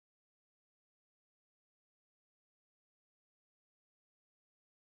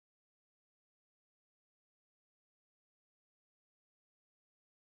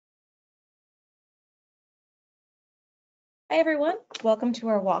Hi everyone, welcome to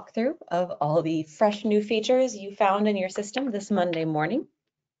our walkthrough of all the fresh new features you found in your system this Monday morning.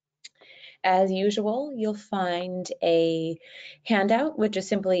 As usual, you'll find a handout, which is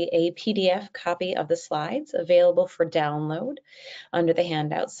simply a PDF copy of the slides available for download under the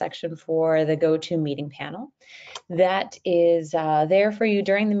handouts section for the GoToMeeting panel. That is there for you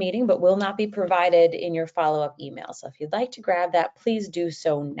during the meeting, but will not be provided in your follow-up email. So if you'd like to grab that, please do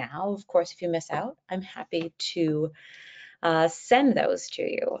so now. Of course, if you miss out, I'm happy to send those to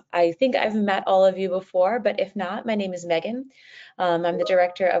you. I think I've met all of you before, but if not, my name is Megan. I'm the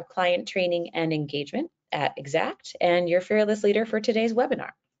Director of Client Training and Engagement at Exxat and your fearless leader for today's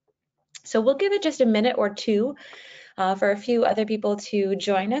webinar. So we'll give it just a minute or two for a few other people to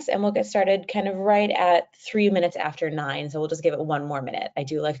join us, and we'll get started kind of right at 3 minutes after 9. So we'll just give it one more minute. I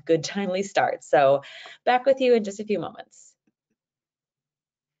do like a good timely start. So back with you in just a few moments.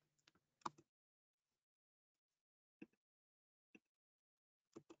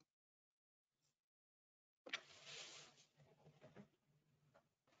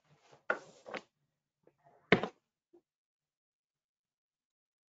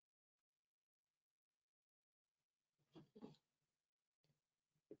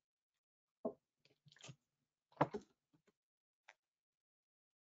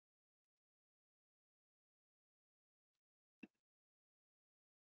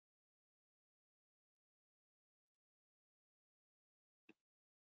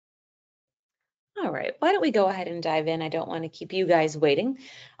 All right, why don't we go ahead and dive in? I don't want to keep you guys waiting.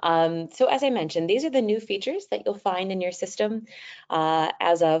 So as I mentioned, these are the new features that you'll find in your system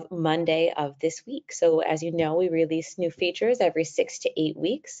as of Monday of this week. So as you know, we release new features every 6 to 8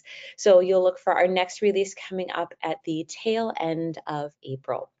 weeks. So you'll look for our next release coming up at the tail end of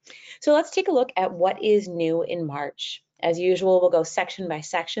April. So let's take a look at what is new in March. As usual, we'll go section by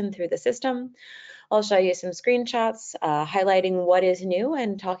section through the system. I'll show you some screenshots highlighting what is new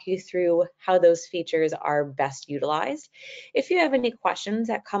and talk you through how those features are best utilized. If you have any questions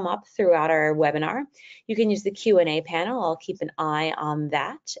that come up throughout our webinar, you can use the Q&A panel. I'll keep an eye on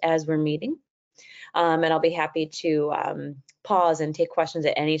that as we're meeting. And I'll be happy to pause and take questions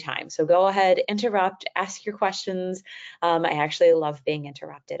at any time. So go ahead, interrupt, ask your questions. I actually love being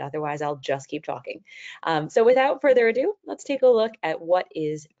interrupted. Otherwise, I'll just keep talking. So without further ado, let's take a look at what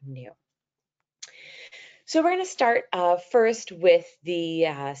is new. So we're going to start first with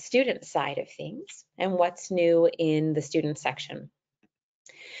the student side of things and what's new in the student section.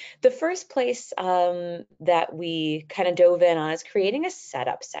 The first place that we kind of dove in on is creating a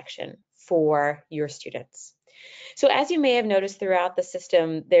setup section for your students. So as you may have noticed throughout the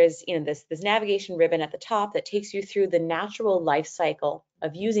system, there's this navigation ribbon at the top that takes you through the natural life cycle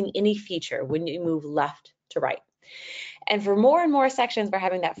of using any feature when you move left to right. And for more and more sections, we're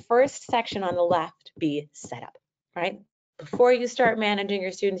having that first section on the left be set up, right? Before you start managing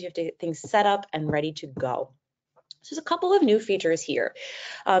your students, you have to get things set up and ready to go. So there's a couple of new features here.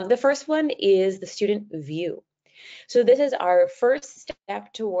 The first one is the student view. So this is our first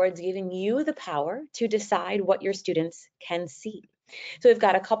step towards giving you the power to decide what your students can see. So we've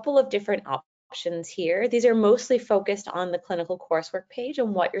got a couple of different options here. These are mostly focused on the clinical coursework page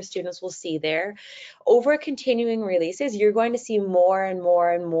and what your students will see there. Over continuing releases, you're going to see more and more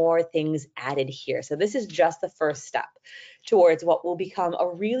and more things added here. So this is just the first step towards what will become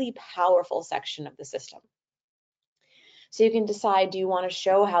a really powerful section of the system. So you can decide, do you want to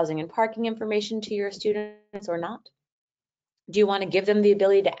show housing and parking information to your students or not? Do you want to give them the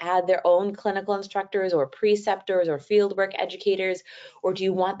ability to add their own clinical instructors or preceptors or fieldwork educators, or do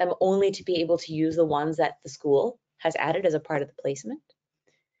you want them only to be able to use the ones that the school has added as a part of the placement?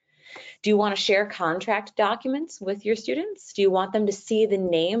 Do you want to share contract documents with your students? Do you want them to see the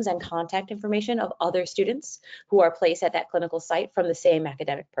names and contact information of other students who are placed at that clinical site from the same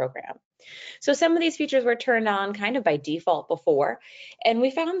academic program? So some of these features were turned on kind of by default before, and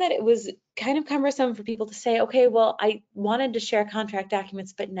we found that it was kind of cumbersome for people to say, okay, well, I wanted to share contract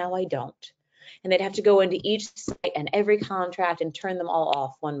documents, but now I don't. And they'd have to go into each site and every contract and turn them all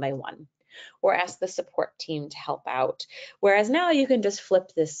off one by one, or ask the support team to help out. Whereas now you can just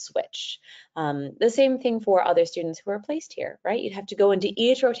flip this switch. The same thing for other students who are placed here, right? You'd have to go into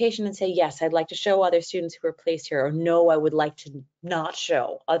each rotation and say, yes, I'd like to show other students who are placed here, or no, I would like to not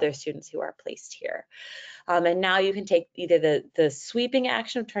show other students who are placed here. And now you can take either the sweeping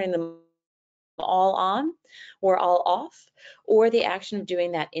action of turning them all on or all off, or the action of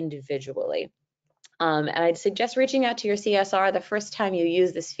doing that individually. And I'd suggest reaching out to your CSR the first time you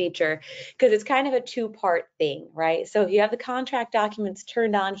use this feature, because it's kind of a two-part thing, right? So if you have the contract documents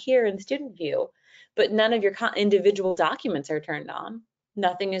turned on here in student view, but none of your individual documents are turned on,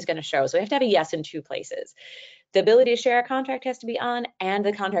 nothing is going to show. So we have to have a yes in two places. The ability to share a contract has to be on, and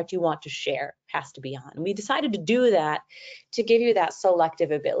the contract you want to share has to be on. We decided to do that to give you that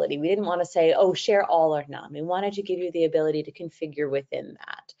selective ability. We didn't want to say, oh, share all or none. We wanted to give you the ability to configure within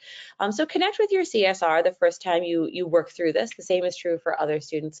that. So connect with your CSR the first time you work through this. The same is true for other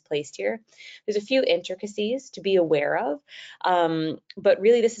students placed here. There's a few intricacies to be aware of, but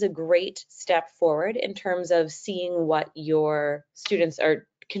really this is a great step forward in terms of seeing what your students are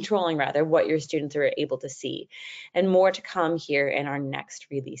controlling, rather, what your students are able to see, and more to come here in our next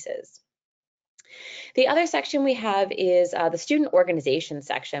releases. The other section we have is the student organization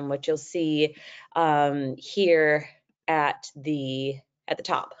section, which you'll see here at the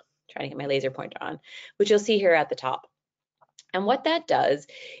top. I'm trying to get my laser pointer on, which you'll see here at the top. And what that does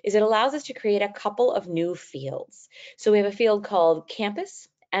is it allows us to create a couple of new fields. So we have a field called campus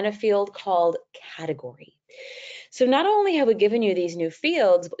and a field called category. So not only have we given you these new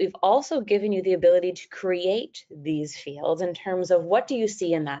fields, but we've also given you the ability to create these fields in terms of what do you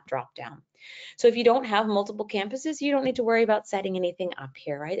see in that dropdown. So if you don't have multiple campuses, you don't need to worry about setting anything up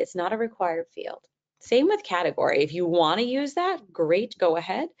here, right? It's not a required field. Same with category. If you want to use that, great, go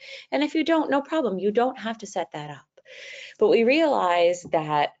ahead. And if you don't, no problem. You don't have to set that up. But we realize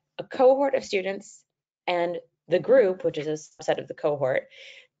that a cohort of students and the group, which is a subset of the cohort,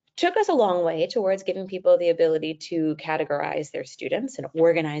 took us a long way towards giving people the ability to categorize their students and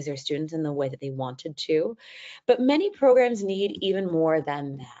organize their students in the way that they wanted to. But many programs need even more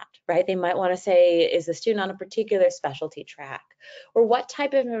than that, right? They might want to say, is the student on a particular specialty track? Or what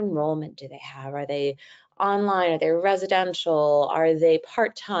type of enrollment do they have? Are they online? Are they residential? Are they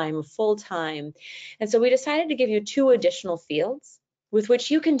part-time, full-time? And so we decided to give you 2 additional fields with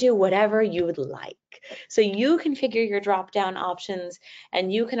which you can do whatever you would like. So you configure your drop-down options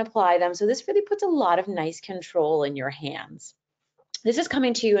and you can apply them. So this really puts a lot of nice control in your hands. This is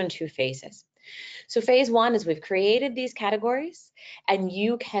coming to you in 2 phases. So phase 1 is we've created these categories and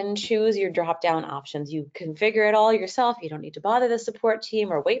you can choose your drop-down options. You configure it all yourself. You don't need to bother the support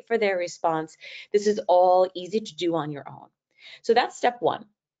team or wait for their response. This is all easy to do on your own. So that's step 1.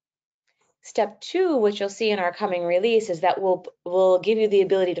 Step 2, which you'll see in our coming release, is that we'll give you the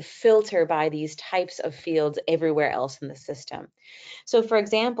ability to filter by these types of fields everywhere else in the system. So for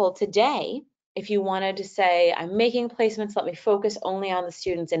example, today, if you wanted to say, I'm making placements, let me focus only on the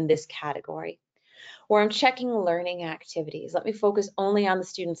students in this category. Or I'm checking learning activities, let me focus only on the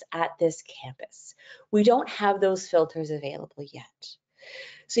students at this campus. We don't have those filters available yet.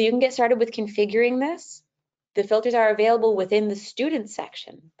 So you can get started with configuring this. The filters are available within the student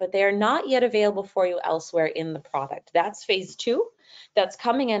section, but they are not yet available for you elsewhere in the product. That's phase 2. That's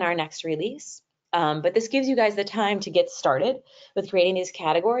coming in our next release. But this gives you guys the time to get started with creating these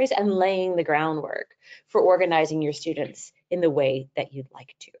categories and laying the groundwork for organizing your students in the way that you'd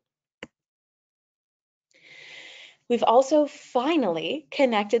like to. We've also finally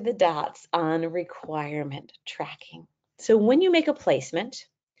connected the dots on requirement tracking. So when you make a placement,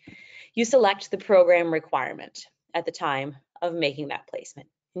 you select the program requirement at the time of making that placement,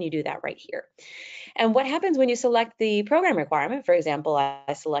 and you do that right here. And what happens when you select the program requirement? For example,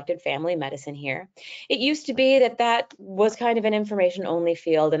 I selected family medicine here. It used to be that was kind of an information only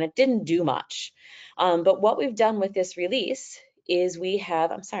field and it didn't do much. But what we've done with this release is we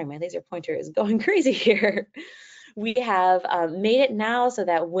have, I'm sorry, my laser pointer is going crazy here. We have made it now so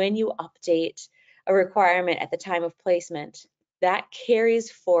that when you update a requirement at the time of placement, that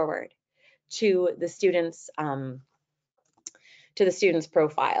carries forward to the student's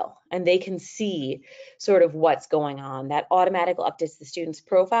profile, and they can see sort of what's going on. That automatically updates the student's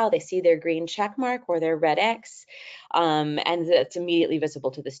profile. They see their green check mark or their red X, and it's immediately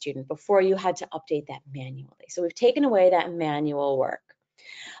visible to the student. Before, you had to update that manually. So we've taken away that manual work.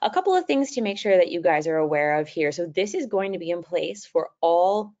 A couple of things to make sure that you guys are aware of here. So this is going to be in place for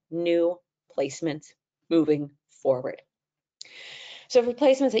all new placements moving forward. So for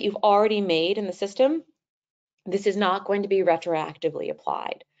placements that you've already made in the system, this is not going to be retroactively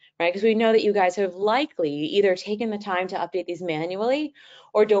applied, right? Because we know that you guys have likely either taken the time to update these manually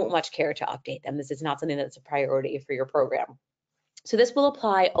or don't much care to update them. This is not something that's a priority for your program. So this will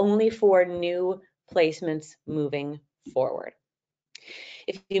apply only for new placements moving forward.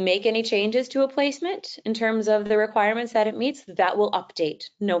 If you make any changes to a placement in terms of the requirements that it meets, that will update,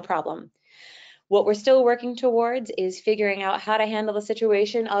 no problem. What we're still working towards is figuring out how to handle the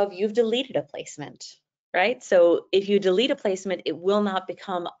situation of you've deleted a placement, right? So if you delete a placement, it will not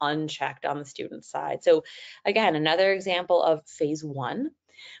become unchecked on the student side. So again, another example of phase 1.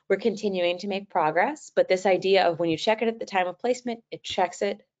 We're continuing to make progress, but this idea of when you check it at the time of placement, it checks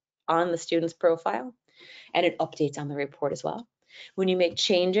it on the student's profile and it updates on the report as well. When you make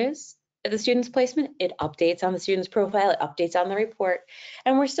changes the student's placement, it updates on the student's profile, it updates on the report,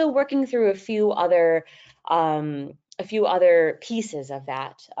 and we're still working through a few other pieces of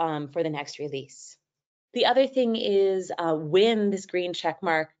that for the next release. The other thing is when this green check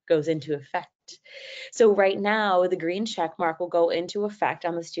mark goes into effect. So right now, the green check mark will go into effect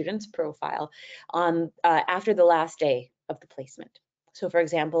on the student's profile on after the last day of the placement. So for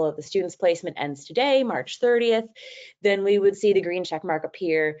example, if the student's placement ends today, March 30th, then we would see the green check mark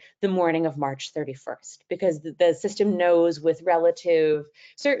appear the morning of March 31st, because the system knows with relative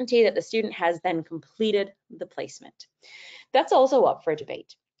certainty that the student has then completed the placement. That's also up for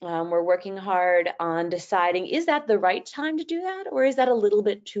debate. We're working hard on deciding, is that the right time to do that, or is that a little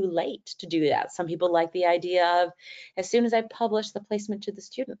bit too late to do that? Some people like the idea of, as soon as I publish the placement to the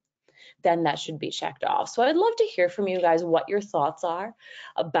student, then that should be checked off. So I'd love to hear from you guys what your thoughts are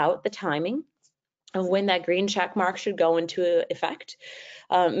about the timing of when that green check mark should go into effect.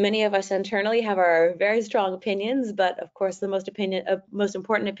 Many of us internally have our very strong opinions, but of course the most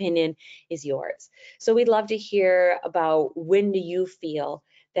important opinion is yours. So we'd love to hear about, when do you feel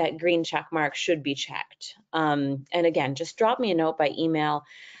that green check mark should be checked? And again, just drop me a note by email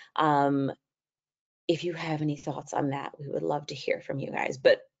if you have any thoughts on that. We would love to hear from you guys.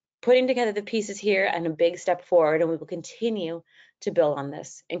 But putting together the pieces here and a big step forward, and we will continue to build on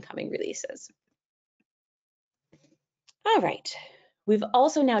this in coming releases. All right, we've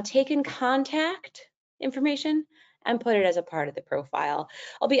also now taken contact information and put it as a part of the profile.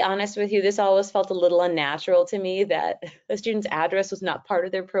 I'll be honest with you, this always felt a little unnatural to me that a student's address was not part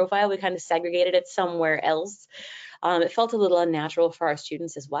of their profile. We kind of segregated it somewhere else. It felt a little unnatural for our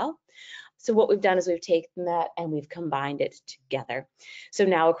students as well. So what we've done is we've taken that and we've combined it together. So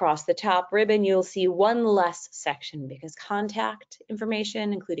now across the top ribbon, you'll see one less section, because contact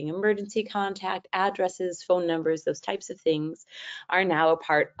information, including emergency contact, addresses, phone numbers, those types of things, are now a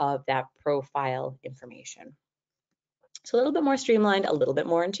part of that profile information. So a little bit more streamlined, a little bit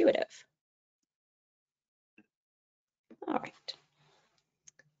more intuitive. All right.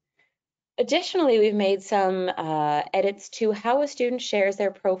 Additionally, we've made some edits to how a student shares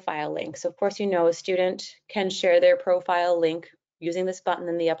their profile link. So of course, you know, a student can share their profile link using this button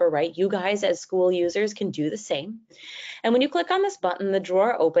in the upper right. You guys as school users can do the same. And when you click on this button, the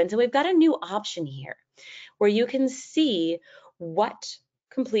drawer opens and we've got a new option here where you can see what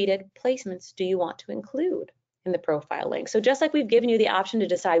completed placements do you want to include in the profile link. So just like we've given you the option to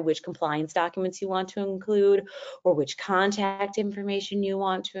decide which compliance documents you want to include or which contact information you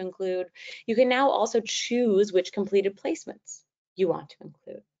want to include, you can now also choose which completed placements you want to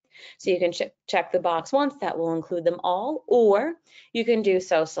include. So you can check the box once, that will include them all, or you can do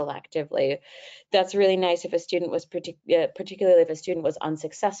so selectively. That's really nice if a student was particularly if a student was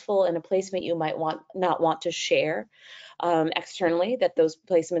unsuccessful in a placement, you might not want to share externally that those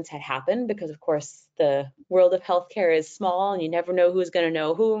placements had happened, because of course the world of healthcare is small and you never know who's going to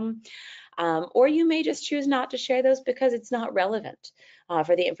know whom. Or you may just choose not to share those because it's not relevant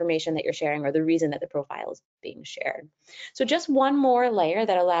for the information that you're sharing or the reason that the profile is being shared. So just one more layer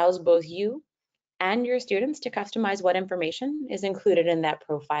that allows both you and your students to customize what information is included in that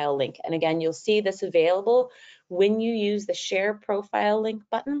profile link. And again, you'll see this available when you use the Share Profile Link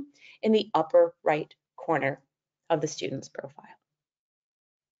button in the upper right corner of the student's profile.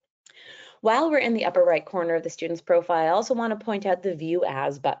 While we're in the upper right corner of the student's profile, I also want to point out the View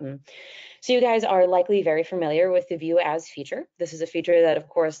As button. So you guys are likely very familiar with the View As feature. This is a feature that, of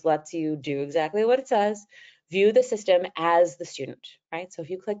course, lets you do exactly what it says, view the system as the student, right? So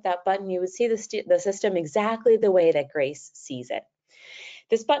if you click that button, you would see the system exactly the way that Grace sees it.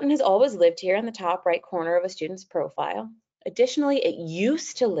 This button has always lived here in the top right corner of a student's profile. Additionally, it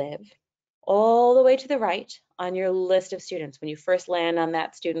used to live all the way to the right on your list of students. When you first land on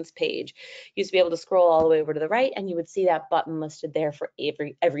that student's page, you used to be able to scroll all the way over to the right and you would see that button listed there for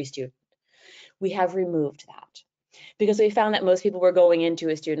every student. We have removed that because we found that most people were going into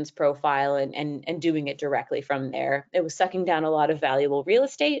a student's profile and doing it directly from there. It was sucking down a lot of valuable real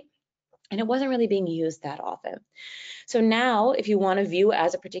estate and it wasn't really being used that often. So now if you want to view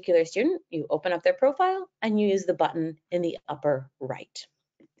as a particular student, you open up their profile and you use the button in the upper right.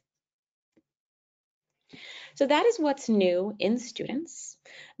 So that is what's new in Students.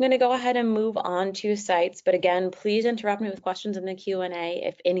 I'm going to go ahead and move on to Sites, but again, please interrupt me with questions in the Q&A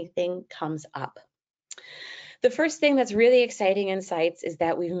if anything comes up. The first thing that's really exciting in Sites is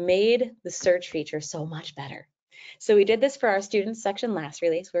that we've made the search feature so much better. So we did this for our Students section last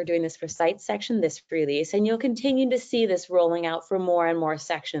release. We're doing this for Sites section this release, and you'll continue to see this rolling out for more and more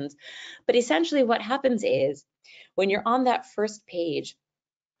sections. But essentially what happens is when you're on that first page,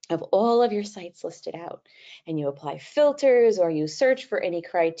 of all of your sites listed out, and you apply filters or you search for any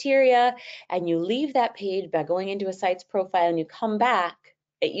criteria, and you leave that page by going into a site's profile and you come back,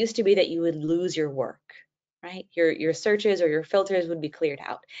 it used to be that you would lose your work, right? Your searches or your filters would be cleared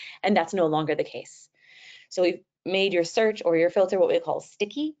out, and that's no longer the case. So we've made your search or your filter what we call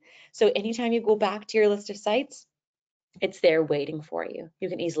sticky. So anytime you go back to your list of sites, it's there waiting for you. You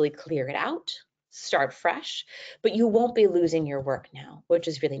can easily clear it out, start fresh, but you won't be losing your work now, which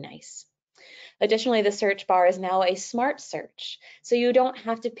is really nice. Additionally, the search bar is now a smart search. So you don't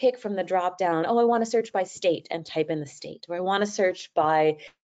have to pick from the drop down, oh, I want to search by state and type in the state, or I want to search by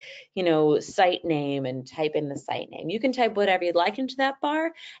site name and type in the site name. You can type whatever you'd like into that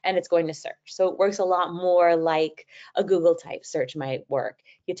bar and it's going to search. So it works a lot more like a Google type search might work.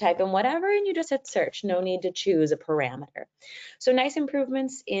 You type in whatever and you just hit search. No need to choose a parameter. So nice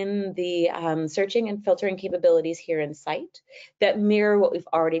improvements in the searching and filtering capabilities here in Site that mirror what we've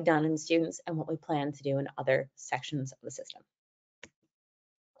already done in Students and what we plan to do in other sections of the system.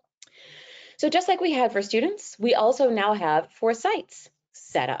 So just like we had for Students, we also now have for Sites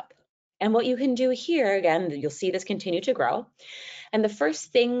set up. And what you can do here, again, you'll see this continue to grow. And the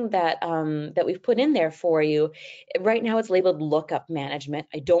first thing that that we've put in there for you, right now it's labeled lookup management.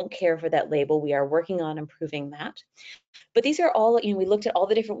 I don't care for that label. We are working on improving that. But these are all, we looked at all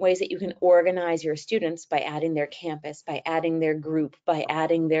the different ways that you can organize your students by adding their campus, by adding their group, by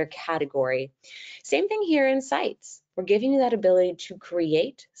adding their category. Same thing here in sites. We're giving you that ability to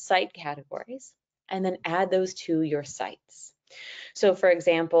create site categories and then add those to your sites. So for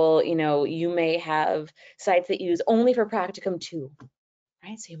example, you may have sites that use only for Practicum 2,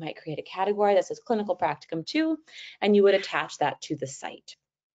 right? So you might create a category that says Clinical Practicum 2, and you would attach that to the site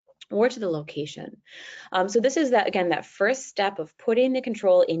or to the location. So this is that first step of putting the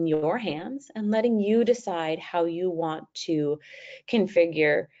control in your hands and letting you decide how you want to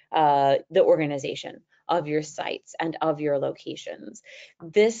configure the organization of your sites and of your locations.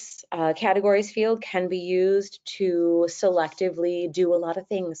 This categories field can be used to selectively do a lot of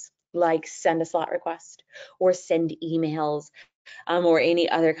things like send a slot request or send emails or any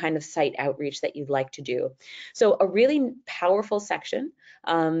other kind of site outreach that you'd like to do. So a really powerful section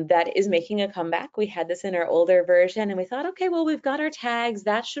that is making a comeback. We had this in our older version and we thought, okay, well, we've got our tags,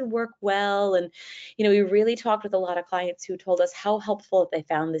 that should work well. And, we really talked with a lot of clients who told us how helpful they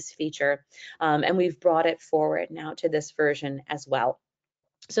found this feature. And we've brought it forward now to this version as well.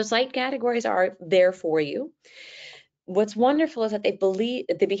 So site categories are there for you. What's wonderful is that they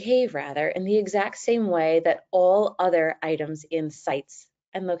behave in the exact same way that all other items in sites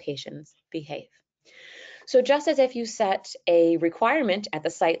and locations behave. So just as if you set a requirement at the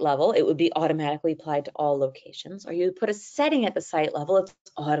site level, it would be automatically applied to all locations, or you put a setting at the site level, it's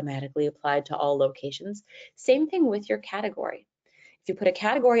automatically applied to all locations. Same thing with your category. If you put a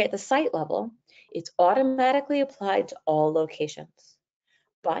category at the site level, it's automatically applied to all locations.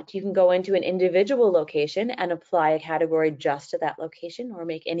 But you can go into an individual location and apply a category just to that location or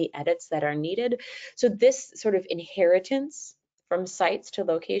make any edits that are needed. So this sort of inheritance from sites to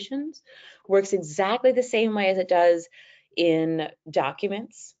locations works exactly the same way as it does in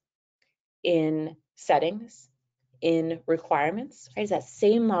documents, in settings, in requirements, right? It's that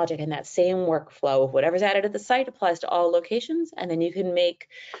same logic and that same workflow of whatever's added at the site applies to all locations, and then you can make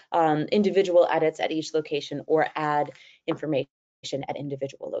individual edits at each location or add information at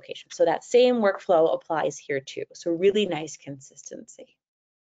individual locations. So that same workflow applies here too. So really nice consistency.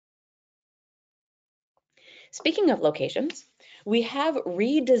 Speaking of locations, we have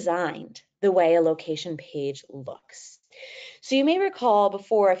redesigned the way a location page looks. So you may recall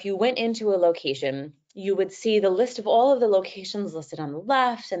before, if you went into a location, you would see the list of all of the locations listed on the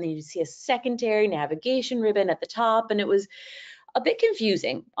left, and then you'd see a secondary navigation ribbon at the top, and it was a bit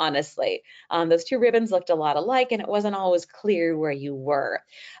confusing, honestly. Those two ribbons looked a lot alike, and it wasn't always clear where you were.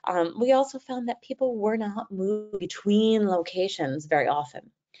 We also found that people were not moving between locations very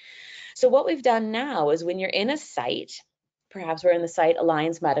often. So what we've done now is when you're in a site, perhaps we're in the site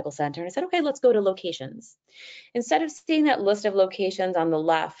Alliance Medical Center, and I said, okay, let's go to locations. Instead of seeing that list of locations on the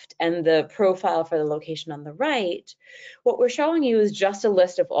left and the profile for the location on the right, what we're showing you is just a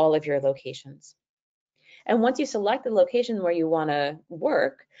list of all of your locations. And once you select the location where you want to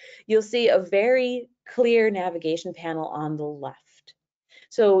work, you'll see a very clear navigation panel on the left.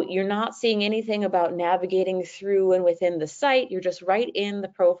 So you're not seeing anything about navigating through and within the site. You're just right in the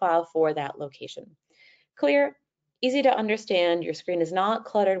profile for that location. Clear, easy to understand. Your screen is not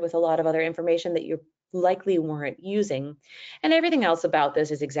cluttered with a lot of other information that you likely weren't using. And everything else about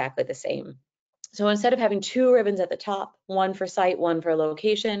this is exactly the same. So instead of having two ribbons at the top, one for site, one for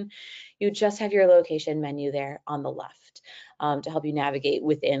location, you just have your location menu there on the left to help you navigate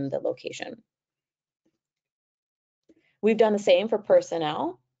within the location. We've done the same for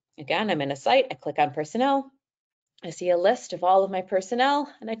personnel. Again, I'm in a site, I click on personnel, I see a list of all of my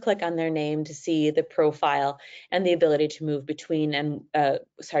personnel, and I click on their name to see the profile and the ability to move between and,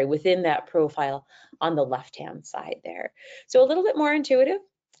 within that profile on the left-hand side there. So a little bit more intuitive,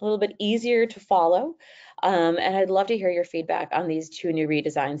 a little bit easier to follow. And I'd love to hear your feedback on these two new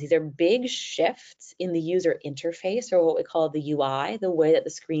redesigns. These are big shifts in the user interface, or what we call the UI, the way that the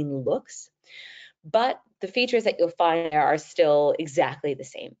screen looks. But the features that you'll find there are still exactly the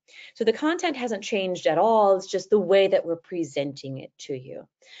same. So the content hasn't changed at all, it's just the way that we're presenting it to you.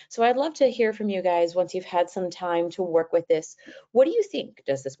 So I'd love to hear from you guys once you've had some time to work with this. What do you think?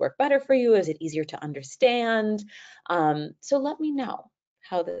 Does this work better for you? Is it easier to understand? So let me know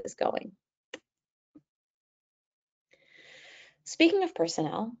how this is going. Speaking of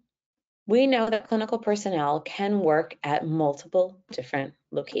personnel, we know that clinical personnel can work at multiple different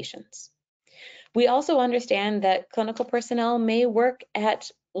locations. We also understand that clinical personnel may work at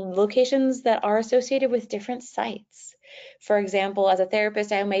locations that are associated with different sites. For example, as a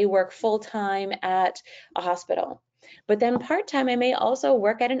therapist, I may work full-time at a hospital, but then part-time, I may also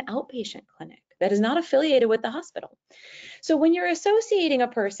work at an outpatient clinic that is not affiliated with the hospital. So when you're associating a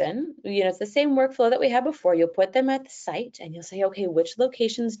person, it's the same workflow that we had before. You'll put them at the site and you'll say, okay, which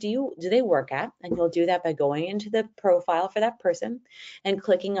locations do they work at? And you'll do that by going into the profile for that person and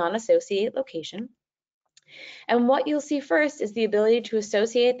clicking on associate location. And what you'll see first is the ability to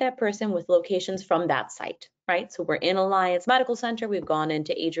associate that person with locations from that site, right? So we're in Alliance Medical Center, we've gone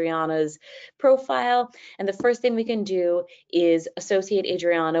into Adriana's profile, and the first thing we can do is associate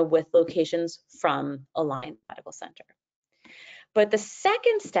Adriana with locations from Alliance Medical Center. But the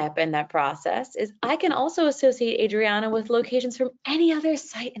second step in that process is I can also associate Adriana with locations from any other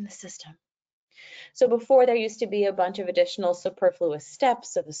site in the system. So before, there used to be a bunch of additional superfluous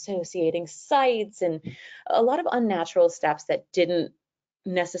steps of associating sites and a lot of unnatural steps that didn't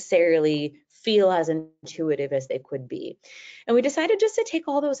necessarily feel as intuitive as they could be. And we decided just to take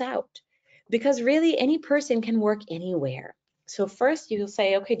all those out because really any person can work anywhere. So first you'll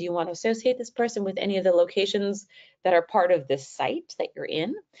say, okay, do you want to associate this person with any of the locations that are part of this site that you're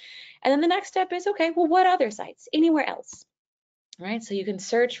in? And then the next step is, okay, well, what other sites? Anywhere else. Right, so you can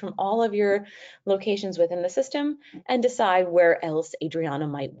search from all of your locations within the system and decide where else Adriana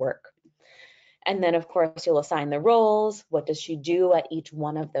might work. And then, of course, you'll assign the roles. What does she do at each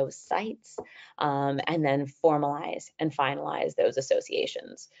one of those sites? And then formalize and finalize those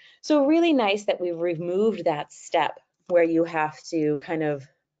associations. So really nice that we've removed that step where you have to kind of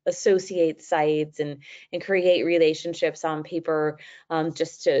associate sites and create relationships on paper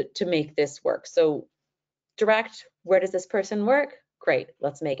just to make this work. So direct, where does this person work? Great,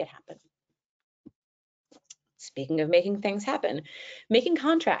 let's make it happen. Speaking of making things happen, making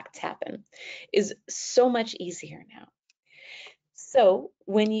contracts happen is so much easier now. So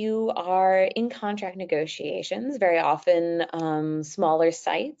when you are in contract negotiations, very often smaller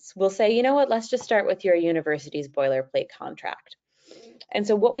sites will say, you know what, let's just start with your university's boilerplate contract. And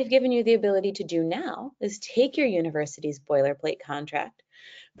so what we've given you the ability to do now is take your university's boilerplate contract,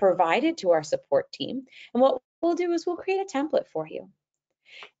 provide it to our support team, and what we'll do is we'll create a template for you.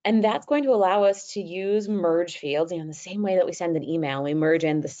 And that's going to allow us to use merge fields, in the same way that we send an email, we merge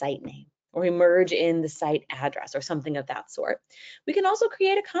in the site name, or we merge in the site address or something of that sort. We can also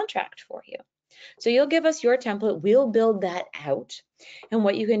create a contract for you. So you'll give us your template, we'll build that out. And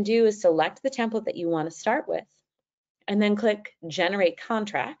what you can do is select the template that you want to start with, and then click Generate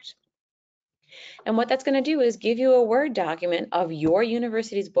Contract. And what that's going to do is give you a Word document of your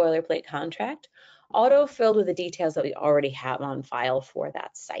university's boilerplate contract, auto-filled with the details that we already have on file for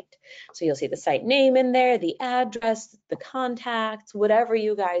that site. So you'll see the site name in there, the address, the contacts, whatever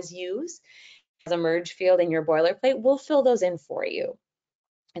you guys use as a merge field in your boilerplate, we'll fill those in for you.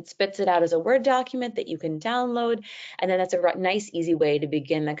 It spits it out as a Word document that you can download, and then that's a nice, easy way to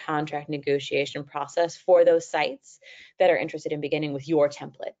begin the contract negotiation process for those sites that are interested in beginning with your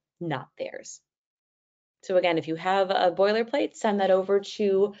template, not theirs. So again, if you have a boilerplate, send that over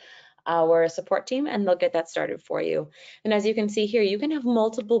to our support team and they'll get that started for you. And as you can see here, you can have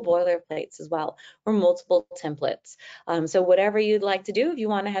multiple boilerplates as well, or multiple templates. So whatever you'd like to do, if you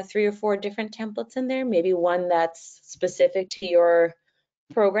want to have 3 or 4 different templates in there, maybe one that's specific to your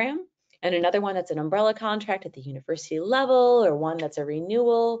program and another one that's an umbrella contract at the university level, or one that's a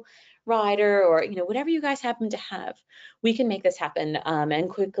renewal rider, or whatever you guys happen to have, we can make this happen and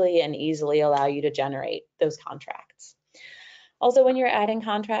quickly and easily allow you to generate those contracts. Also, when you're adding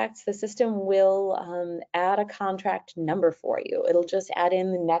contracts, the system will add a contract number for you. It'll just add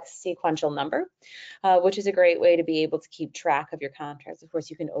in the next sequential number, which is a great way to be able to keep track of your contracts. Of course,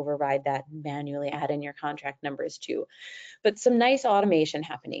 you can override that and manually add in your contract numbers too. But some nice automation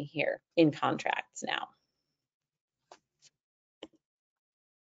happening here in contracts now.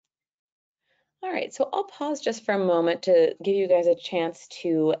 All right, so I'll pause just for a moment to give you guys a chance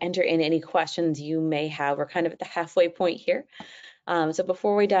to enter in any questions you may have. We're kind of at the halfway point here. So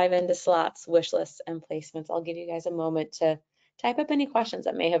before we dive into slots, wish lists, and placements, I'll give you guys a moment to type up any questions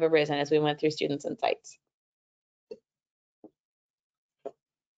that may have arisen as we went through Students Insights.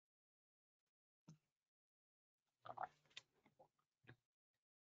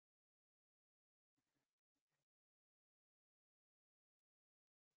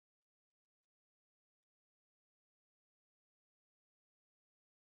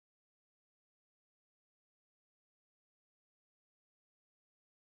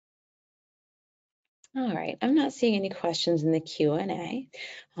 All right, I'm not seeing any questions in the Q&A.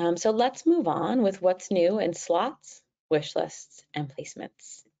 So let's move on with what's new in slots, wish lists, and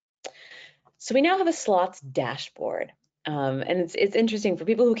placements. So we now have a slots dashboard. And it's interesting for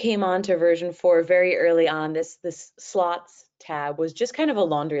people who came on to version 4 very early on, this slots tab was just kind of a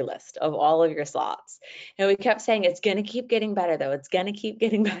laundry list of all of your slots. And we kept saying, it's gonna keep getting better though, it's gonna keep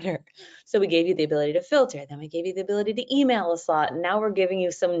getting better. So we gave you the ability to filter, then we gave you the ability to email a slot, and now we're giving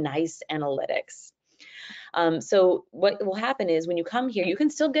you some nice analytics. So what will happen is when you come here, you can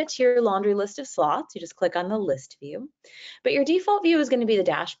still get to your laundry list of slots, you just click on the list view, but your default view is gonna be the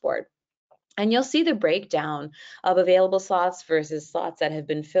dashboard. And you'll see the breakdown of available slots versus slots that have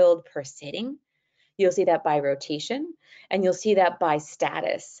been filled per sitting. You'll see that by rotation, and you'll see that by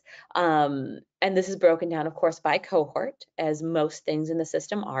status. And this is broken down, of course, by cohort, as most things in the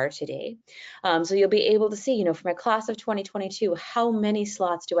system are today. So you'll be able to see, you know, for my class of 2022, how many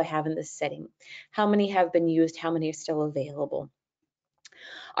slots do I have in this setting? How many have been used? How many are still available?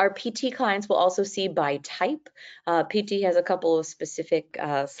 Our PT clients will also see by type. PT has a couple of specific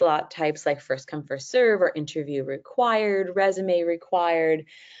slot types like first come, first serve, or interview required, resume required.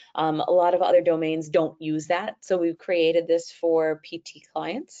 A lot of other domains don't use that, so we've created this for PT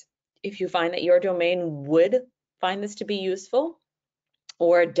clients. If you find that your domain would find this to be useful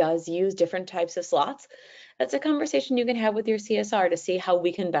or does use different types of slots, that's a conversation you can have with your CSR to see how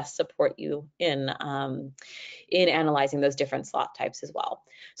we can best support you in analyzing those different slot types as well.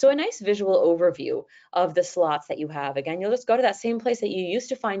 So a nice visual overview of the slots that you have. Again, you'll just go to that same place that you used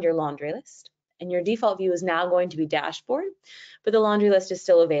to find your laundry list, and your default view is now going to be dashboard, but the laundry list is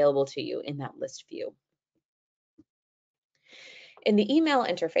still available to you in that list view. In the email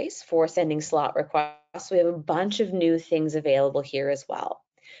interface for sending slot requests, we have a bunch of new things available here as well.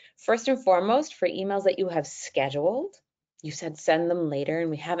 First and foremost, for emails that you have scheduled, you said send them later and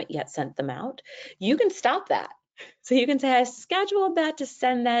we haven't yet sent them out, you can stop that. So you can say, I scheduled that to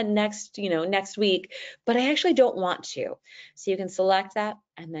send that next week, but I actually don't want to. So you can select that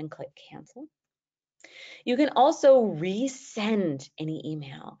and then click cancel. You can also resend any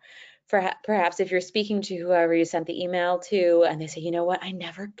email. Perhaps if you're speaking to whoever you sent the email to and they say, you know what, I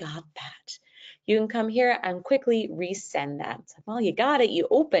never got that. You can come here and quickly resend that. It's like, well, you got it, you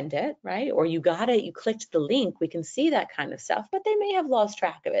opened it, right? Or you got it, you clicked the link. We can see that kind of stuff, but they may have lost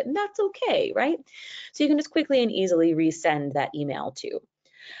track of it, and that's okay, right? So you can just quickly and easily resend that email too.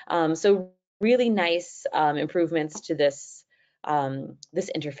 So really nice improvements to this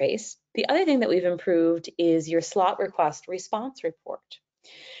interface. The other thing that we've improved is your slot request response report.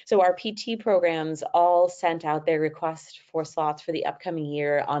 So our PT programs all sent out their request for slots for the upcoming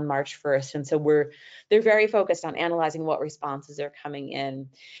year on March 1st. And so they're very focused on analyzing what responses are coming in.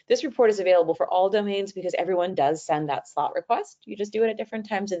 This report is available for all domains because everyone does send that slot request. You just do it at different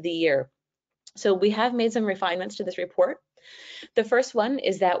times of the year. So we have made some refinements to this report. The first one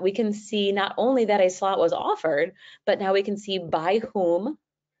is that we can see not only that a slot was offered, but now we can see by whom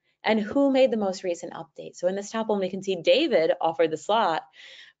and who made the most recent update. So in this top one, we can see David offered the slot,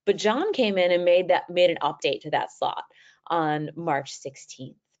 but John came in and made an update to that slot on March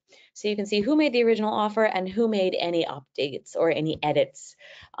 16th. So you can see who made the original offer and who made any updates or any edits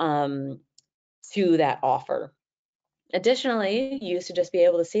to that offer. Additionally, you used to just be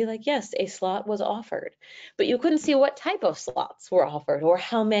able to see like, yes, a slot was offered, but you couldn't see what type of slots were offered or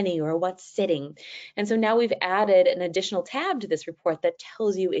how many or what sitting. And so now we've added an additional tab to this report that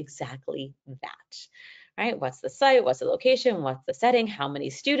tells you exactly that, right? What's the site, what's the location, what's the setting, how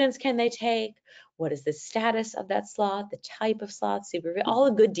many students can they take, what is the status of that slot, the type of slot, supervision, all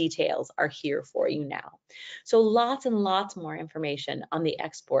the good details are here for you now. So lots and lots more information on the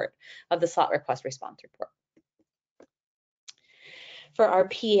export of the slot request response report. For our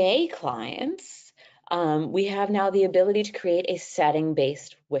PA clients, we have now the ability to create a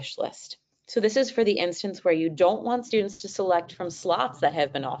setting-based wish list. So this is for the instance where you don't want students to select from slots that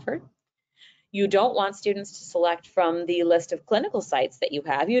have been offered. You don't want students to select from the list of clinical sites that you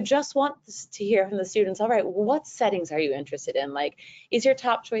have. You just want to hear from the students, all right, what settings are you interested in? Like, is your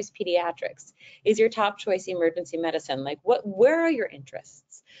top choice pediatrics? Is your top choice emergency medicine? Like, where are your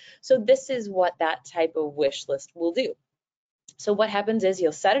interests? So this is what that type of wish list will do. So what happens is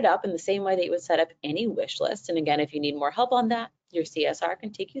you'll set it up in the same way that you would set up any wish list. And again, if you need more help on that, your CSR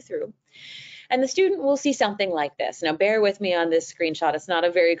can take you through. And the student will see something like this. Now, bear with me on this screenshot. It's not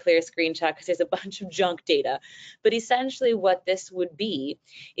a very clear screenshot because there's a bunch of junk data. But essentially what this would be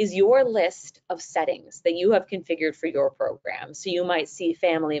is your list of settings that you have configured for your program. So you might see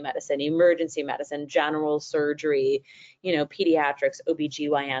family medicine, emergency medicine, general surgery, pediatrics,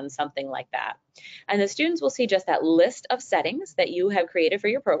 OBGYN, something like that. And the students will see just that list of settings that you have created for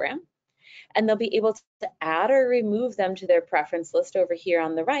your program. And they'll be able to add or remove them to their preference list over here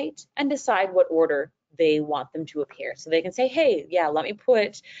on the right and decide what order they want them to appear. So they can say, hey, yeah, let me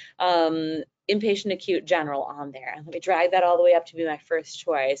put inpatient acute general on there. And let me drag that all the way up to be my first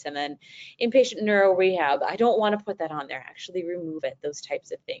choice. And then inpatient neuro rehab, I don't want to put that on there. Actually remove it, those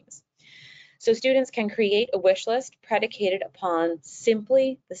types of things. So students can create a wish list predicated upon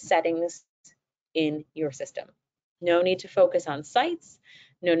simply the settings in your system. No need to focus on sites,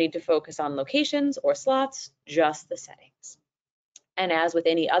 no need to focus on locations or slots, just the settings. And as with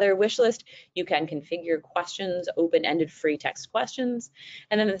any other wish list, you can configure questions, open-ended free text questions,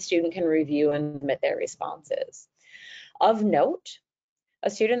 and then the student can review and submit their responses. Of note, a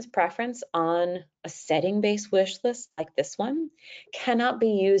student's preference on a setting-based wish list like this one cannot be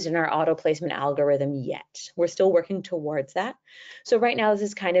used in our auto placement algorithm yet. We're still working towards that. So right now, this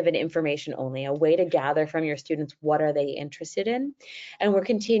is kind of an information only, a way to gather from your students what are they interested in. And we're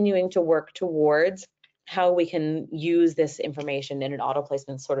continuing to work towards how we can use this information in an auto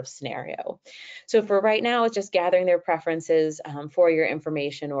placement sort of scenario. So for right now, it's just gathering their preferences for your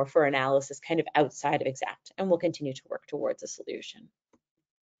information or for analysis kind of outside of Exxat, and we'll continue to work towards a solution.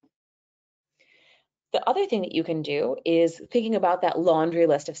 The other thing that you can do is thinking about that laundry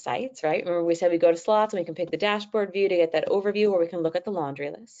list of sites, right? Remember we said we go to slots and we can pick the dashboard view to get that overview, or we can look at the laundry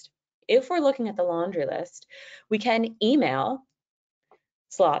list. If we're looking at the laundry list, we can email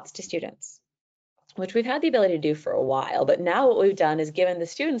slots to students, which we've had the ability to do for a while, but now what we've done is given the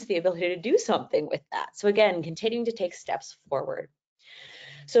students the ability to do something with that. So again, continuing to take steps forward.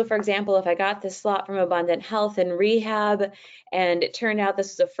 So for example, if I got this slot from Abundant Health and Rehab, and it turned out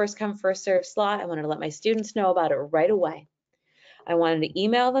this was a first come, first served slot, I wanted to let my students know about it right away. I wanted to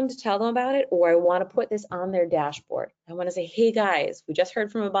email them to tell them about it, or I want to put this on their dashboard. I want to say, hey guys, we just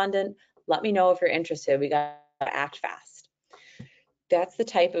heard from Abundant. Let me know if you're interested. We got to act fast. That's the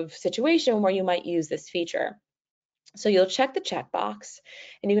type of situation where you might use this feature. So you'll check the checkbox,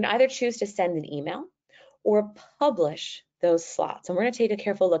 and you can either choose to send an email or publish those slots. And we're going to take a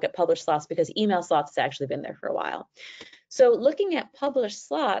careful look at published slots because email slots has actually been there for a while. So looking at published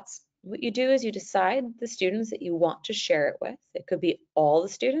slots, what you do is you decide the students that you want to share it with. It could be all the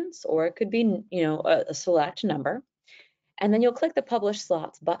students, or it could be, a select number. And then you'll click the publish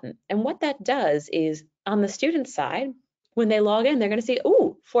slots button. And what that does is on the student side, when they log in, they're going to see,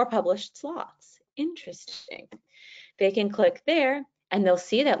 oh, 4 published slots. Interesting. They can click there and they'll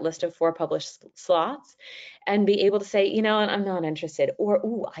see that list of 4 published slots and be able to say, I'm not interested, or,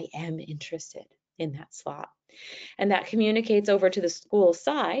 oh, I am interested in that slot. And that communicates over to the school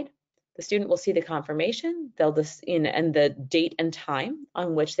side. The student will see the confirmation, and the date and time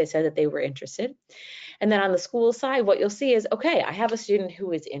on which they said that they were interested. And then on the school side, what you'll see is, okay, I have a student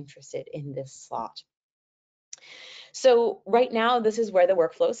who is interested in this slot. So right now, this is where the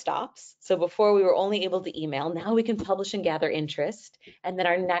workflow stops. So before we were only able to email, now we can publish and gather interest. And then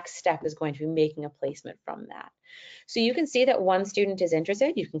our next step is going to be making a placement from that. So you can see that one student is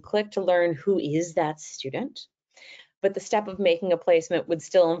interested. You can click to learn who is that student. But the step of making a placement would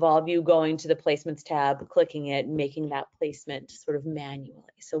still involve you going to the placements tab, clicking it, making that placement sort of manually.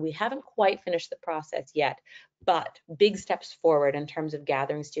 So we haven't quite finished the process yet, but big steps forward in terms of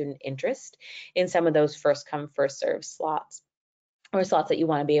gathering student interest in some of those first come, first serve slots, or slots that you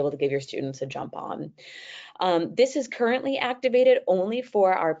want to be able to give your students a jump on. This is currently activated only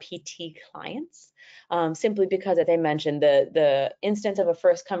for our PT clients. Simply because, as I mentioned, the instance of a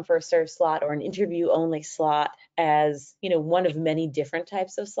first come, first serve slot or an interview only slot as one of many different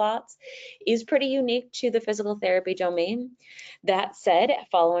types of slots is pretty unique to the physical therapy domain. That said,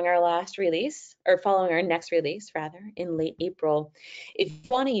 following our next release rather in late April, if you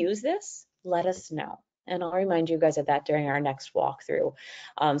want to use this, let us know. And I'll remind you guys of that during our next walkthrough.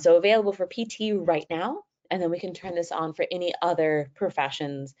 So available for PT right now, and then we can turn this on for any other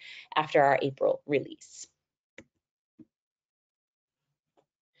professions after our April release.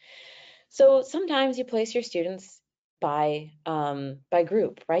 So sometimes you place your students by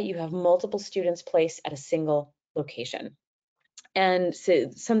group, right? You have multiple students placed at a single location. And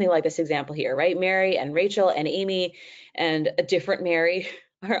so something like this example here, right? Mary and Rachel and Amy and a different Mary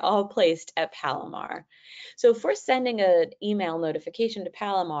are all placed at Palomar. So if we're sending an email notification to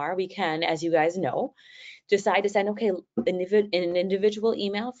Palomar, we can, as you guys know, decide to send, okay, an individual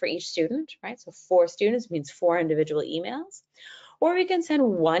email for each student, right? So 4 students means 4 individual emails. Or we can send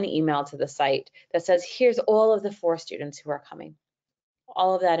one email to the site that says, here's all of the 4 students who are coming.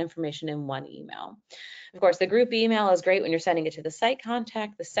 All of that information in one email. Of course, the group email is great when you're sending it to the site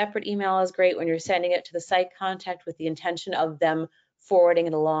contact. The separate email is great when you're sending it to the site contact with the intention of them forwarding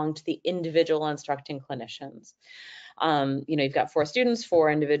it along to the individual instructing clinicians. You've got 4 students,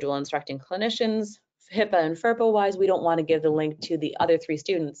 4 individual instructing clinicians. HIPAA and FERPA wise, we don't want to give the link to the other 3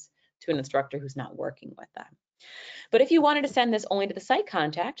 students to an instructor who's not working with them. But if you wanted to send this only to the site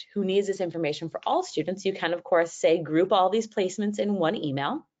contact who needs this information for all students, you can, of course, say group all these placements in one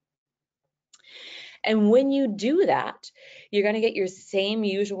email. And when you do that, you're going to get your same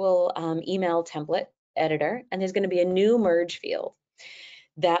usual email template editor, and there's going to be a new merge field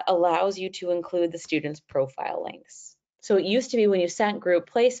that allows you to include the student's profile links. So it used to be when you sent group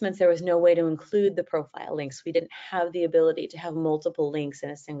placements, there was no way to include the profile links. We didn't have the ability to have multiple links in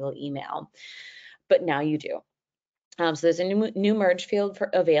a single email, but now you do. So there's a new merge field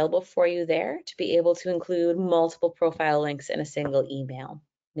available for you there to be able to include multiple profile links in a single email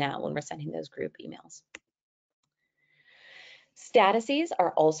now when we're sending those group emails. Statuses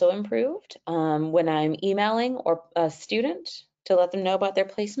are also improved when I'm emailing or a student to let them know about their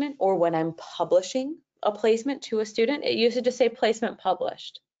placement, or when I'm publishing a placement to a student. It used to just say placement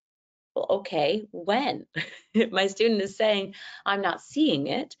published. Well, okay, when? If my student is saying, I'm not seeing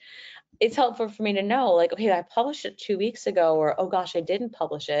it, it's helpful for me to know, like, okay, I published it 2 weeks ago, or, oh gosh, I didn't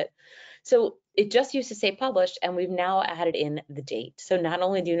publish it. So it just used to say published, and we've now added in the date. So not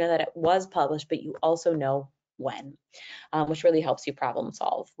only do you know that it was published, but you also know when, which really helps you problem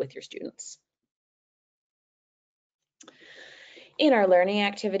solve with your students. In our learning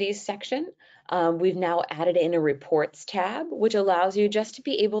activities section, we've now added in a reports tab, which allows you just to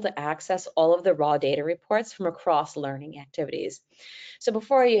be able to access all of the raw data reports from across learning activities. So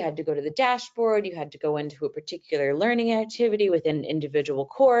before, you had to go to the dashboard, you had to go into a particular learning activity within an individual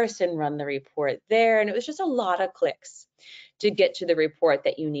course and run the report there, and it was just a lot of clicks to get to the report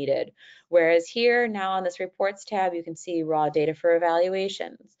that you needed. Whereas here, now on this reports tab, you can see raw data for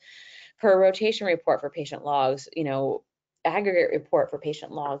evaluations, per rotation report for patient logs, aggregate report for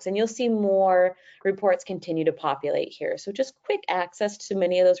patient logs, and you'll see more reports continue to populate here. So just quick access to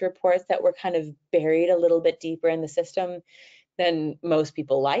many of those reports that were kind of buried a little bit deeper in the system than most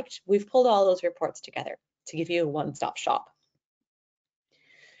people liked. We've pulled all those reports together to give you a one-stop shop.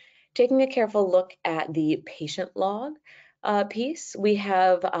 Taking a careful look at the patient log piece, we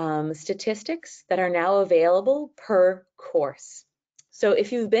have statistics that are now available per course. So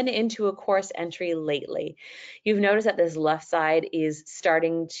if you've been into a course entry lately, you've noticed that this left side is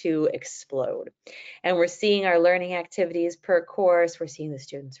starting to explode. And we're seeing our learning activities per course, we're seeing the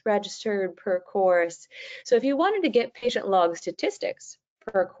students registered per course. So if you wanted to get patient log statistics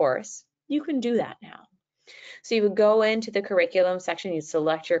per course, you can do that now. So you would go into the curriculum section, you'd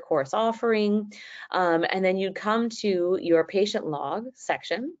select your course offering, and then you'd come to your patient log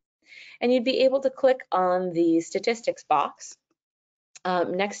section, and you'd be able to click on the statistics box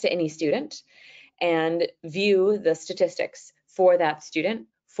next to any student and view the statistics for that student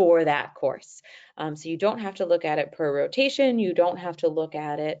for that course. So you don't have to look at it per rotation, you don't have to look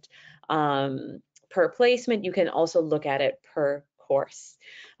at it per placement, you can also look at it per course.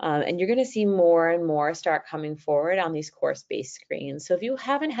 And you're going to see more and more start coming forward on these course-based screens. So if you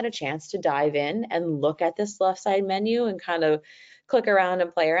haven't had a chance to dive in and look at this left side menu and kind of click around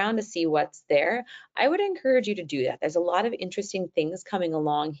and play around to see what's there, I would encourage you to do that. There's a lot of interesting things coming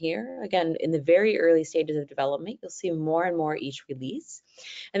along here. Again, in the very early stages of development, you'll see more and more each release.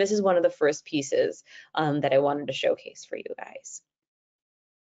 And this is one of the first pieces that I wanted to showcase for you guys.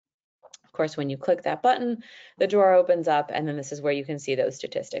 Of course, when you click that button, the drawer opens up, and then this is where you can see those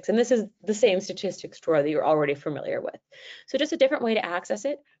statistics. And this is the same statistics drawer that you're already familiar with. So just a different way to access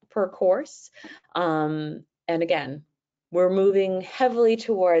it per course. And again, we're moving heavily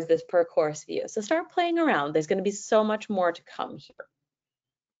towards this per course view. So start playing around. There's going to be so much more to come here.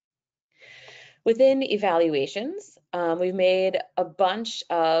 Within evaluations, we've made a bunch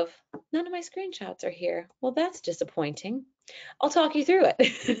of, none of my screenshots are here. Well, that's disappointing. I'll talk you through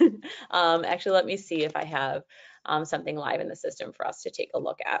it. Actually, let me see if I have something live in the system for us to take a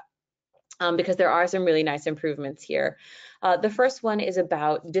look at. Because there are some really nice improvements here. The first one is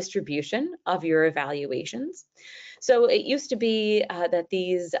about distribution of your evaluations. So it used to be that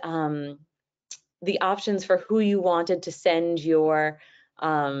these, the options for who you wanted to send your,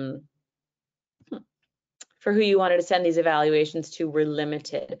 these evaluations to were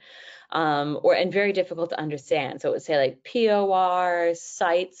limited, and very difficult to understand. So it would say like POR,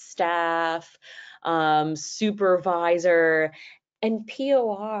 site staff, supervisor, and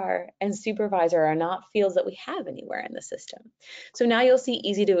POR and supervisor are not fields that we have anywhere in the system. So now you'll see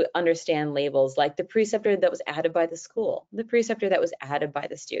easy to understand labels like the preceptor that was added by the school, the preceptor that was added by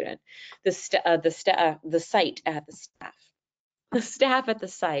the student, the site at the staff. The staff at the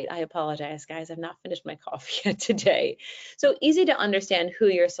site. I apologize, guys. I've not finished my coffee yet today. So easy to understand who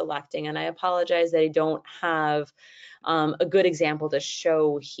you're selecting, and I apologize that I don't have a good example to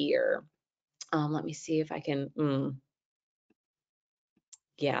show here. Let me see if I can.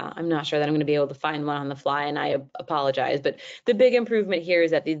 Yeah, I'm not sure that I'm going to be able to find one on the fly, and I apologize. But the big improvement here is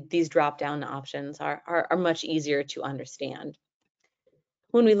that these drop-down options are much easier to understand.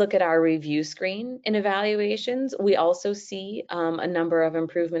 When we look at our review screen in evaluations, we also see a number of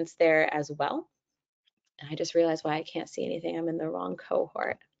improvements there as well. And I just realized why I can't see anything. I'm in the wrong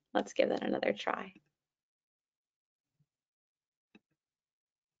cohort. Let's give that another try.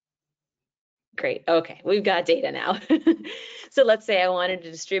 Great, okay, we've got data now. So let's say I wanted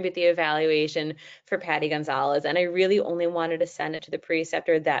to distribute the evaluation for Patty Gonzalez, and I really only wanted to send it to the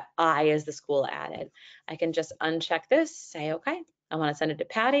preceptor that I, as the school, added. I can just uncheck this, say, okay, I want to send it to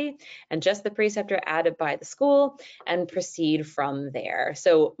Patty, and just the preceptor added by the school, and proceed from there.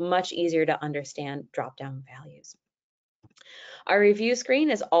 So much easier to understand drop-down values. Our review screen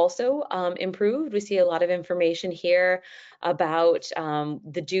is also improved. We see a lot of information here about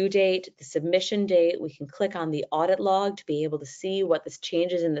the due date, the submission date. We can click on the audit log to be able to see what the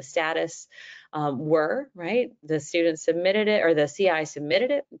changes in the status were, right? The student submitted it, or the CI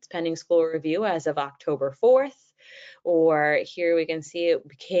submitted it. It's pending school review as of October 4th. Or here we can see it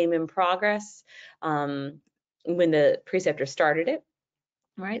became in progress when the preceptor started it.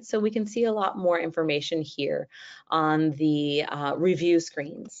 Right, so we can see a lot more information here on the review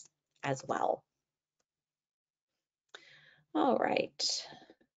screens as well. All right,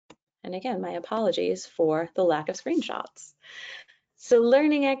 and again, my apologies for the lack of screenshots. So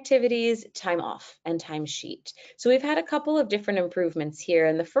learning activities, time off, and timesheet. So we've had a couple of different improvements here,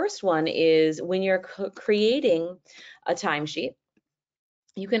 and the first one is when you're creating a timesheet,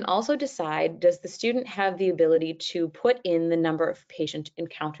 you can also decide, does the student have the ability to put in the number of patient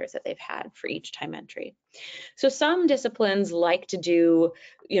encounters that they've had for each time entry? So some disciplines like to do,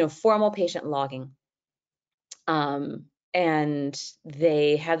 formal patient logging. And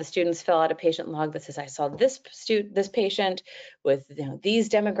they have the students fill out a patient log that says, I saw this patient with these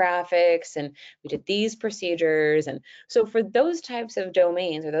demographics, and we did these procedures. And so for those types of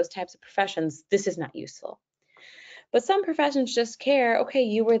domains or those types of professions, this is not useful. But some professions just care, okay,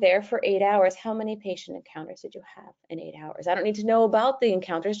 you were there for 8 hours. How many patient encounters did you have in 8 hours? I don't need to know about the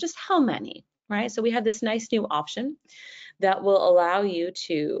encounters, just how many, right? So we have this nice new option that will allow you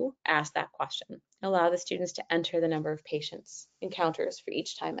to ask that question, allow the students to enter the number of patients encounters for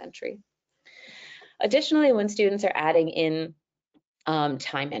each time entry. Additionally, when students are adding in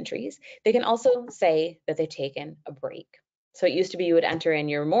time entries, they can also say that they've taken a break. So it used to be you would enter in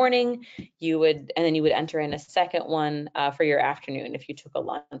your morning, and then you would enter in a second one for your afternoon if you took a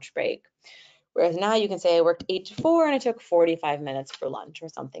lunch break. Whereas now you can say I worked 8 to 4 and I took 45 minutes for lunch or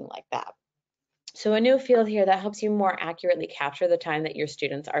something like that. So a new field here that helps you more accurately capture the time that your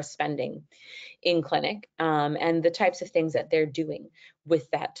students are spending in clinic and the types of things that they're doing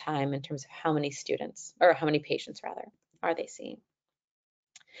with that time in terms of how many patients rather, are they seeing.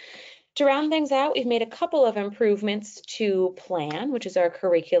 To round things out, we've made a couple of improvements to Plan, which is our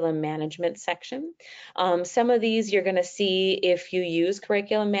curriculum management section. Some of these you're going to see if you use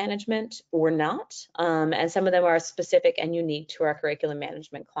curriculum management or not, and some of them are specific and unique to our curriculum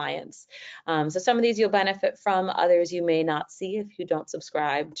management clients. So some of these you'll benefit from, others you may not see if you don't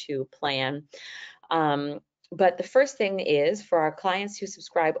subscribe to Plan. But the first thing is for our clients who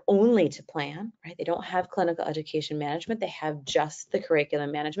subscribe only to Plan, right? They don't have clinical education management, they have just the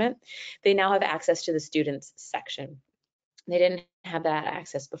curriculum management. They now have access to the students section. They didn't have that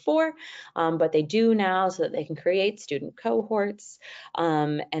access before, but they do now so that they can create student cohorts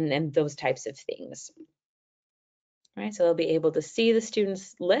and those types of things. right? So they'll be able to see the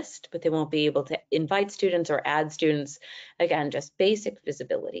students list, but they won't be able to invite students or add students. Again, just basic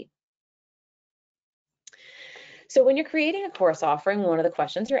visibility. So when you're creating a course offering, one of the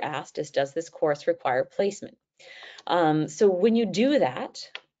questions you're asked is, does this course require placement? So when you do that,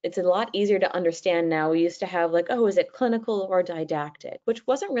 it's a lot easier to understand now. We used to have like, oh, is it clinical or didactic, which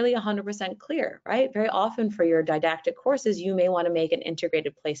wasn't really 100% clear, right? Very often for your didactic courses, you may want to make an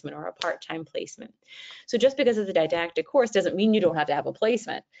integrated placement or a part-time placement. So just because it's a didactic course doesn't mean you don't have to have a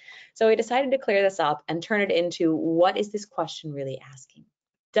placement. So we decided to clear this up and turn it into, what is this question really asking?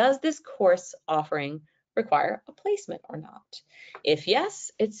 Does this course offering require a placement or not? If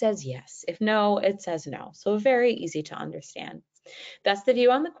yes, it says yes. If no, it says no. So very easy to understand. That's the view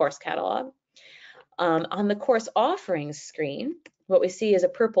on the course catalog. On the course offerings screen, what we see is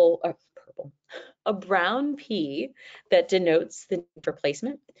a brown P that denotes the need for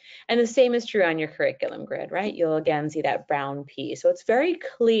placement. And the same is true on your curriculum grid, right? You'll again see that brown P. So it's very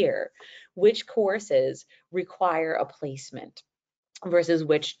clear which courses require a placement versus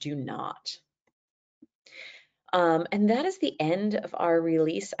which do not. And that is the end of our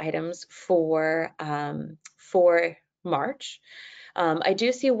release items for March. I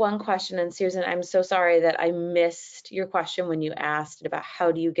do see one question, and Susan, I'm so sorry that I missed your question when you asked about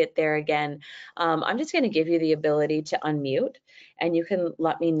how do you get there again. I'm just going to give you the ability to unmute, and you can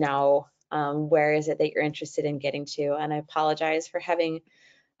let me know where is it that you're interested in getting to, and I apologize for having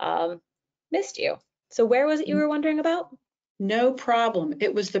missed you. So where was it you were wondering about? No problem.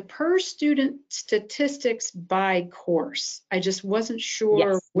 It was the per student statistics by course. I just wasn't sure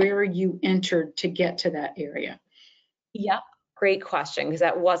Yes. where you entered to get to that area. Yep. Great question, because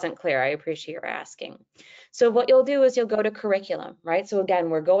that wasn't clear. I appreciate your asking. So what you'll do is you'll go to curriculum, right? So again,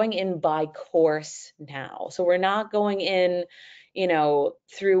 we're going in by course now. So we're not going in,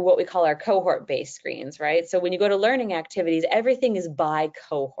 through what we call our cohort-based screens, right? So when you go to learning activities, everything is by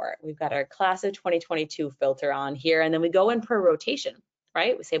cohort. We've got our class of 2022 filter on here, and then we go in per rotation,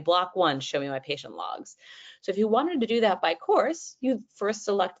 right? We say block 1, show me my patient logs. So if you wanted to do that by course, you first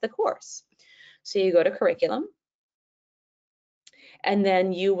select the course. So you go to curriculum, and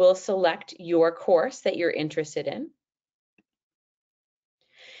then you will select your course that you're interested in.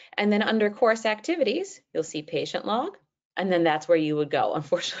 And then under course activities, you'll see patient log, and then that's where you would go.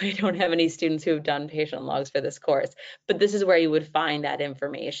 Unfortunately, I don't have any students who have done patient logs for this course, but this is where you would find that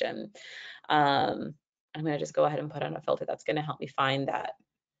information. I'm going to just go ahead and put on a filter that's going to help me find that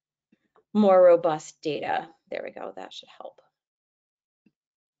more robust data. There we go. That should help.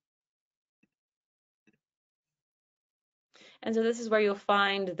 And so this is where you'll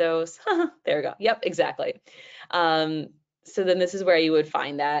find those. There we go. Yep, exactly. So then this is where you would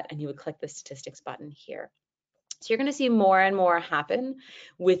find that, and you would click the statistics button here. So you're going to see more and more happen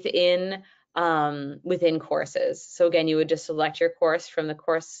within courses. So again, you would just select your course from the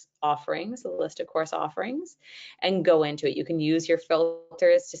course offerings, the list of course offerings, and go into it. You can use your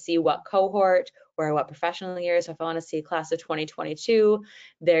filters to see what cohort or what professional year. So if I want to see class of 2022,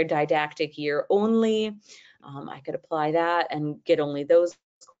 their didactic year only, I could apply that and get only those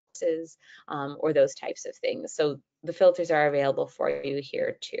courses or those types of things. So the filters are available for you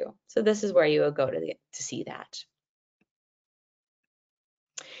here too. So this is where you would go to see that.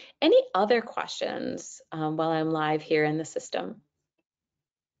 Any other questions while I'm live here in the system?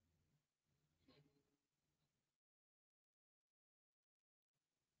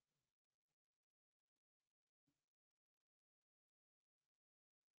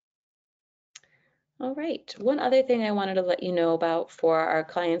 All right, one other thing I wanted to let you know about for our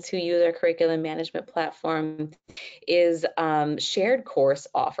clients who use our curriculum management platform is shared course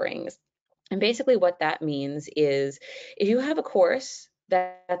offerings. And basically what that means is if you have a course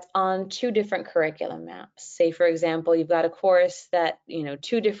that's on 2 different curriculum maps, say for example, you've got a course that,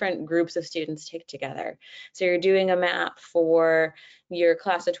 2 different groups of students take together. So you're doing a map for your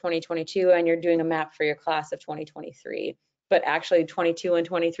class of 2022 and you're doing a map for your class of 2023. But actually 22 and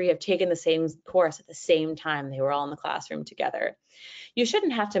 23 have taken the same course at the same time. They were all in the classroom together. You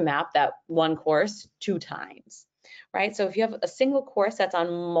shouldn't have to map that one course 2 times, right? So if you have a single course that's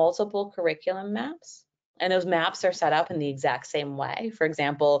on multiple curriculum maps, and those maps are set up in the exact same way, for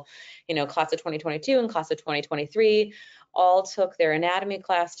example, class of 2022 and class of 2023 all took their anatomy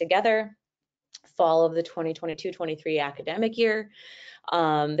class together, fall of the 2022-23 academic year.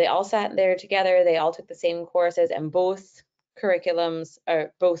 They all sat there together, they all took the same courses, and both curriculums,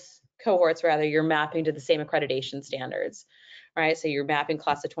 or both cohorts rather, you're mapping to the same accreditation standards, right? So you're mapping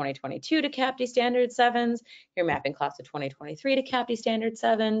class of 2022 to CAPTE Standard 7s, you're mapping class of 2023 to CAPTE Standard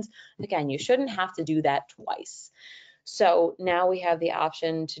 7s. Again, you shouldn't have to do that twice. So now we have the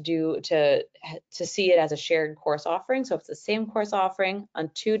option to see it as a shared course offering. So it's the same course offering on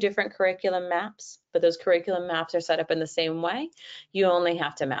 2 different curriculum maps, but those curriculum maps are set up in the same way. You only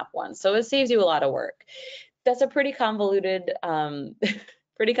have to map one. So it saves you a lot of work. That's a pretty convoluted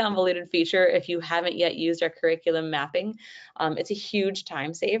pretty convoluted feature if you haven't yet used our curriculum mapping. It's a huge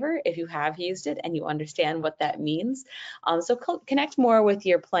time saver if you have used it and you understand what that means. So connect more with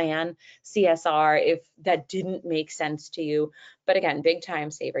your plan CSR if that didn't make sense to you. But again, big time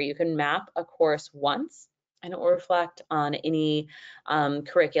saver. You can map a course once and it will reflect on any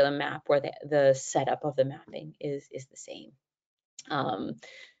curriculum map where the setup of the mapping is the same.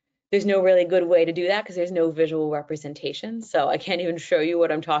 There's no really good way to do that because there's no visual representation. So I can't even show you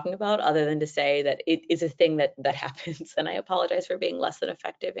what I'm talking about other than to say that it is a thing that happens. And I apologize for being less than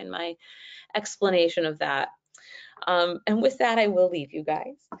effective in my explanation of that. And with that, I will leave you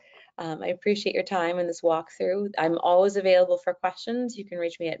guys. I appreciate your time in this walkthrough. I'm always available for questions. You can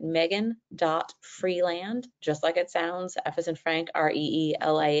reach me at megan.freeland, just like it sounds, F as in Frank,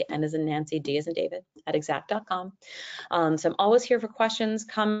 REELA, N as in Nancy, D as in David, at exxat.com. So I'm always here for questions,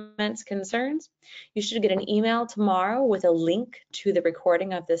 comments, concerns. You should get an email tomorrow with a link to the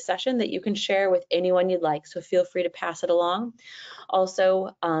recording of this session that you can share with anyone you'd like. So feel free to pass it along.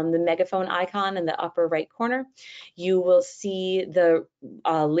 Also, the megaphone icon in the upper right corner, you will see the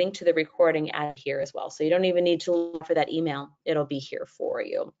link to the recording added here as well. So you don't even need to look for that email. It'll be here for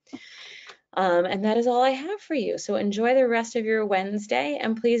you. And that is all I have for you. So enjoy the rest of your Wednesday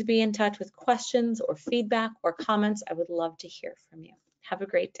and please be in touch with questions or feedback or comments. I would love to hear from you. Have a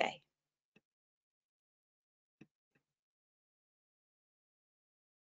great day.